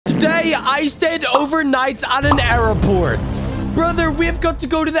Today, I stayed overnight at an airport. Brother, we've got to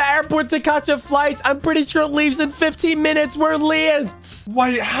go to the airport to catch a flight. I'm pretty sure it leaves in 15 minutes. We're late.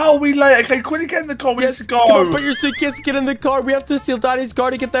 Wait, how are we late? Okay, quickly get in the car. We need to go. Come on, put your suitcase, get in the car. We have to steal Daddy's car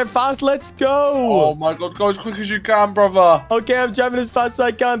to get there fast. Let's go. Oh my God, go as quick as you can, brother. Okay, I'm driving as fast as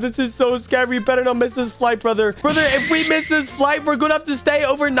I can. This is so scary. We better not miss this flight, brother. Brother, if we miss this flight, we're going to have to stay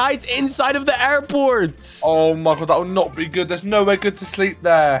overnight inside of the airport. Oh my God, that will not be good. There's nowhere good to sleep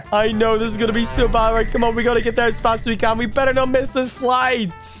there. I know, this is going to be so bad. All right, come on, we got to get there as fast as we can. We better not miss this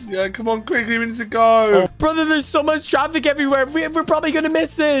flight. Yeah, come on, quickly, we need to go. Oh, brother, there's so much traffic everywhere. We're probably going to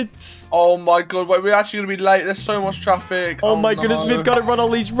miss it. Oh my God, wait, we're actually going to be late. There's so much traffic. Oh my goodness, we've got to run all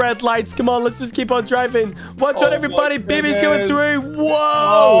these red lights. Come on, let's just keep on driving. Watch out, everybody. Baby's coming through. Whoa.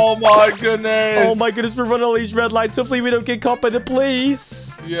 Oh my goodness. Oh my goodness, we're running all these red lights. Hopefully, we don't get caught by the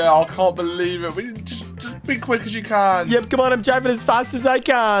police. Yeah, I can't believe it. We just be quick as you can. Yep, come on, I'm driving as fast as I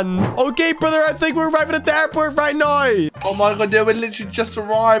can. Okay, brother, I think we're arriving at the airport right now. Oh my God, yeah, we literally just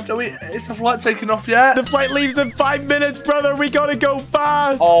arrived. Is the flight taking off yet? The flight leaves in 5 minutes, brother. We gotta go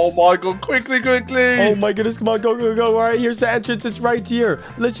fast. Oh my God, quickly. Oh my goodness, come on, go. All right, here's the entrance. It's right here.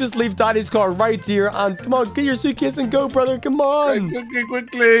 Let's just leave Daddy's car right here. And come on, get your suitcase and go, brother. Come on. Okay,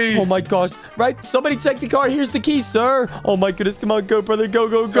 quickly. Oh my gosh. Right, somebody take the car. Here's the key, sir. Oh my goodness, come on, go, brother.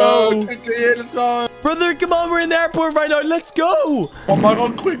 Go. Quickly, let's go. Brother, come on, we're in the airport right now. Let's go. Oh my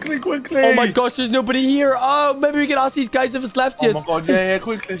God, quickly. Oh my gosh, there's nobody here. Oh, maybe we can ask these guys if it's left yet. Oh my God, yeah,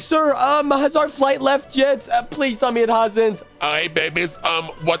 quickly. Sir, has our flight left yet? Please tell me it hasn't. Hey, babies,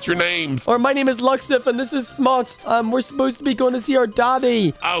 what's your names? Or my name is Luxf, and this is Smart. We're supposed to be going to see our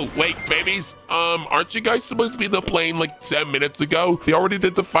daddy. Oh, wait, babies, aren't you guys supposed to be in the plane like 10 minutes ago? They already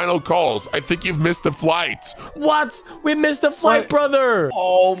did the final calls. I think you've missed the flight. What? We missed the flight, brother.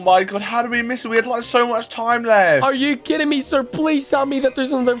 Oh my God, how did we miss it? We had like so much time left. Are you kidding me, sir? Please tell me that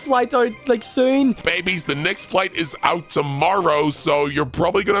there's another flight out like soon. Babies, the next flight is out tomorrow, so you're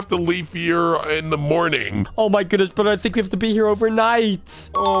probably gonna have to leave here in the morning. Oh my goodness, brother, I think we have to be here overnight.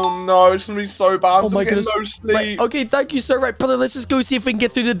 Oh no, it's gonna be so bad. Oh my goodness. No sleep. Right, okay, thank you, sir. Right, brother, let's just go see if we can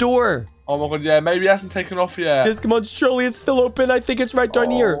get through the door. Oh my God, yeah, maybe it hasn't taken off yet. Yes, come on, surely it's still open. I think it's right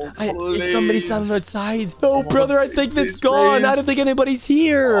down here. Is somebody standing outside? No, brother, I think it's gone. I don't think anybody's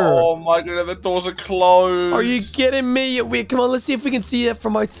here. Oh my God, the doors are closed. Are you kidding me? Wait, come on, let's see if we can see it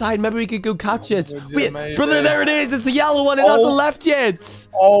from outside. Maybe we could go catch it. Wait, brother, there it is. It's the yellow one. It hasn't left yet.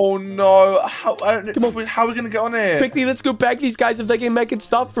 Oh no. How are we going to get on it? Quickly, let's go back these guys if they can make it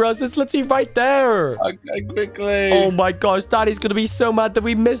stop for us. Let's see right there. Okay, quickly. Oh my gosh, Daddy's going to be so mad that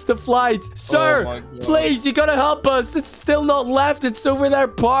we missed the flight. Sir, please, you gotta help us. It's still not left. It's over there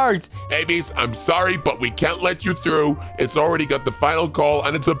parked. Babies, I'm sorry, but we can't let you through. It's already got the final call,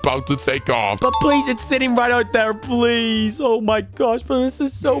 and it's about to take off. But please, it's sitting right out there, please. Oh my gosh, but this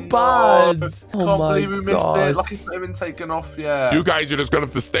is so bad. Oh my gosh. I can't believe we missed it. Like it's not even taken off yet. You guys are just gonna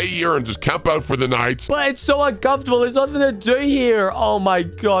have to stay here and just camp out for the night. But it's so uncomfortable. There's nothing to do here. Oh my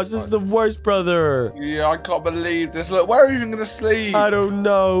gosh, this is the worst, brother. Yeah, I can't believe this. Look, where are we even gonna sleep? I don't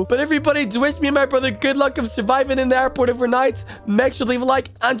know. But everybody, wish me and my brother good luck of surviving in the airport overnight. Make sure to leave a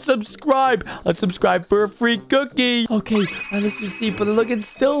like and subscribe. And subscribe for a free cookie. Okay, let's just see. But look, it's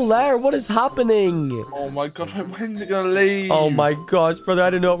still there. What is happening? Oh my God, when's it gonna leave? Oh my gosh, brother,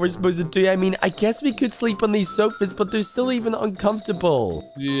 I don't know what we're supposed to do. I mean, I guess we could sleep on these sofas, but they're still even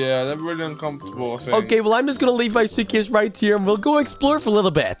uncomfortable. Yeah, they're really uncomfortable, I think. Okay, well, I'm just gonna leave my suitcase right here and we'll go explore for a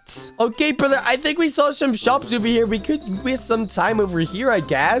little bit. Okay, brother, I think we saw some shops over here. We could waste some time over here, I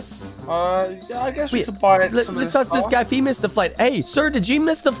guess. Yeah, I guess we could buy it. Let's ask this guy if he missed the flight. Hey, sir, did you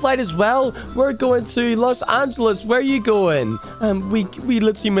miss the flight as well? We're going to Los Angeles. Where are you going? We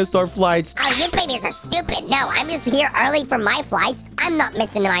literally missed our flights. Oh, you babies are stupid. No, I'm just here early for my flights. I'm not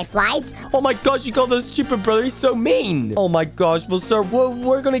missing my flights. Oh my gosh, you call those stupid, brother. He's so mean. Oh my gosh. Well, sir,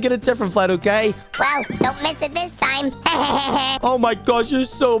 we're gonna get a different flight, okay? Well, don't miss it this time. Oh my gosh, you're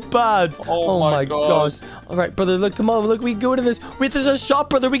so bad. Oh my gosh. All right, brother, look, come on. Look, we can go to this. Wait, there's a shop,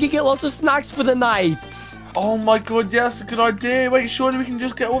 brother. We can get lots of snacks for the night. Oh my God, yeah, that's a good idea. Wait, surely we can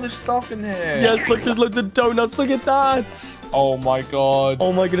just get all this stuff in here. Yes, look, there's loads of donuts. Look at that. Oh my God.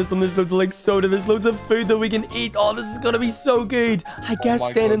 Oh my goodness, and there's loads of like soda. There's loads of food that we can eat. Oh, this is gonna be so good. I guess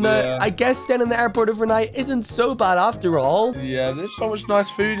staying in the airport overnight isn't so bad after all. Yeah, there's so much nice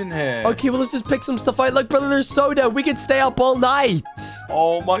food in here. Okay, well, let's just pick some stuff out. Look, brother, there's soda. We can stay up all night.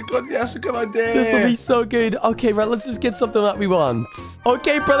 Oh my God, yeah, that's a good idea. This will be so good. Okay, right, let's just get something that we want.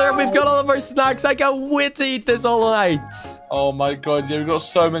 Okay, brother, we've got all of our snacks. I can't wait to eat this all night. Oh my god, yeah, we've got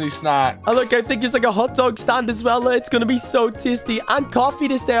so many snacks. Oh, look, I think there's like a hot dog stand as well. It's going to be so tasty. And coffee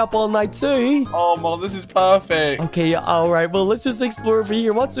to stay up all night too. Oh my, this is perfect. Okay, all right. Well, let's just explore over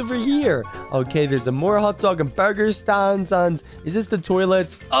here. What's over here? Okay, there's a more hot dog and burger stands. And is this the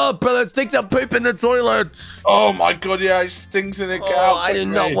toilets? Oh, brother, it stinks of poop in the toilets. Oh my god, yeah, it stinks in it. Get out I do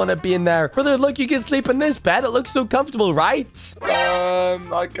not quickly. want to be in there. Brother, look, you can sleep in this bed. It looks so comfortable, right?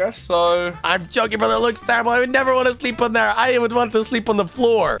 I guess so. I'm joking, brother. It looks terrible. I would never want to sleep on there. I would want to sleep on the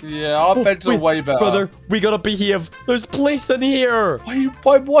floor. Yeah, our beds are Wait, way better. Brother, we gotta behave. There's police in here.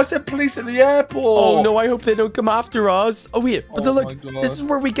 Why is there police at the airport? Oh, no, I hope they don't come after us. Oh, wait. But Oh look, my God. this is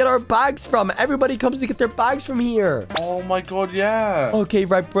where we get our bags from. Everybody comes to get their bags from here. Oh my god, yeah. Okay,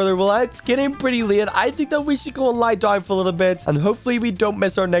 right, brother. Well, it's getting pretty late. I think that we should go and lie down for a little bit. And hopefully we don't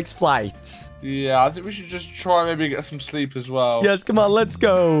miss our next flight. Yeah, I think we should just try and maybe get some sleep as well. Yes, come on, let's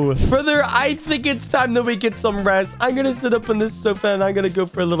go. Brother, I think it's time that we get some rest. I'm going to sit up on this sofa and I'm going to go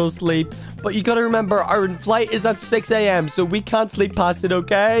for a little sleep. But you got to remember, our flight is at 6 a.m. So we can't sleep past it,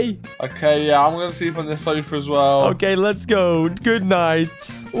 okay? Okay, yeah, I'm gonna sleep on this sofa as well. Okay, let's go. Good night.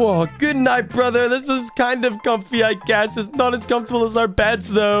 Oh, good night, brother. This is kind of comfy, I guess. It's not as comfortable as our beds,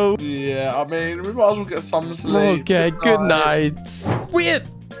 though. Yeah, I mean, we might as well get some sleep. Okay, good night. Wait,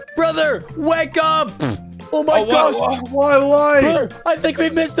 brother, wake up. Oh my gosh. Why? Brother, I think we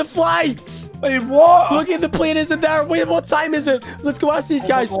missed the flight. Wait, what? Look at the plane isn't there. Wait, what time is it? Let's go ask these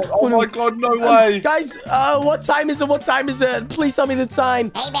guys. Oh my god, no way. Guys, what time is it? What time is it? Please tell me the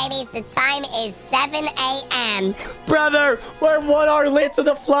time. Hey, babies, the time is 7 a.m. Brother, we're 1 hour late to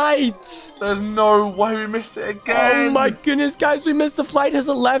the flight. There's no way we missed it again. Oh my goodness, guys, we missed the flight.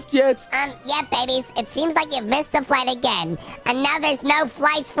 Hasn't left yet. Yeah, babies, it seems like you've missed the flight again. And now there's no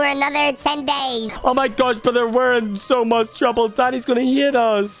flights for another 10 days. Oh my gosh, brother, we're in so much trouble. Daddy's gonna hit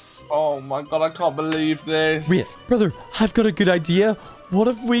us. Oh my god, I can't believe this. Wait, brother, I've got a good idea. What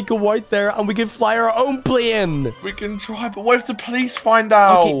if we go out there and we can fly our own plane? We can try, but what if the police find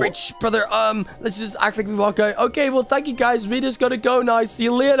out? Okay, Rich, brother, let's just act like we walk out. Okay, well, thank you, guys. We just gotta go now. See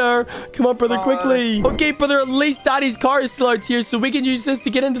you later. Come on, brother, quickly. Okay, brother, at least Daddy's car is still out here, so we can use this to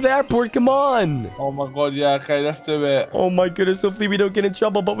get into the airport. Come on. Oh my god, yeah, okay, let's do it. Oh my goodness, hopefully we don't get in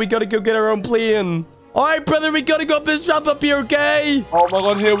trouble, but we gotta go get our own plane. All right, brother, we gotta go up this ramp up here, okay? Oh my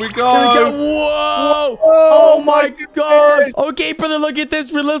god, here we go. Here we go. Whoa! Oh my my gosh! goodness. Okay, brother, look at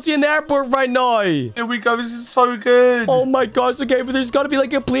this. We're literally in the airport right now. Here we go, this is so good. Oh my gosh, okay, but there's gotta be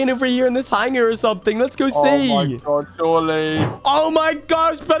like a plane over here in this hangar or something. Let's go see. Oh my god, surely. Oh my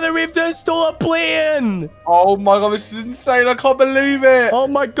gosh, brother, we've just stole a plane. Oh my god, this is insane. I can't believe it. Oh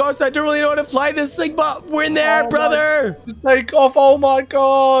my gosh, I don't really know how to fly this thing, but we're in the air, Oh brother. Take off. Oh my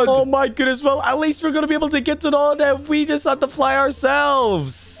god. Oh my goodness, well, at least we're gonna be able to get to all that. We just have to fly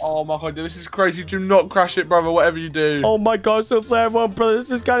ourselves. Oh my god, this is crazy. Do not crash it, brother, whatever you do. Oh my gosh, so fly everyone, brother. This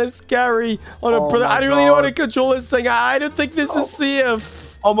is kind of scary. Oh no, Oh brother, my I don't really know how to God. control this thing. I don't think this is safe.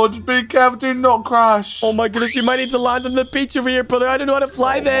 Oh my, just be careful. Do not crash. Oh my goodness, you might need to land on the beach over here, brother. I don't know how to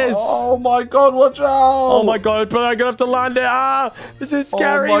fly this. Oh my god, watch out. Oh my god, brother, I'm gonna have to land it. Ah, this is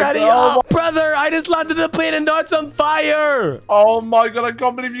scary. my Ready? God. Oh, brother, I just landed the plane and now it's on fire. Oh my god, I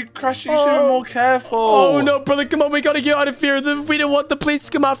can't believe you crashed. You should be more careful. Oh no, brother, come on, we gotta get out of here. We don't want the police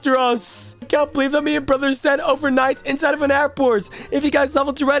to come after us. I can't believe that me and brother spent overnight inside of an airport. If you guys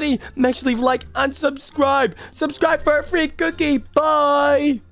haven't already, make sure to leave a like and subscribe. Subscribe for a free cookie. Bye.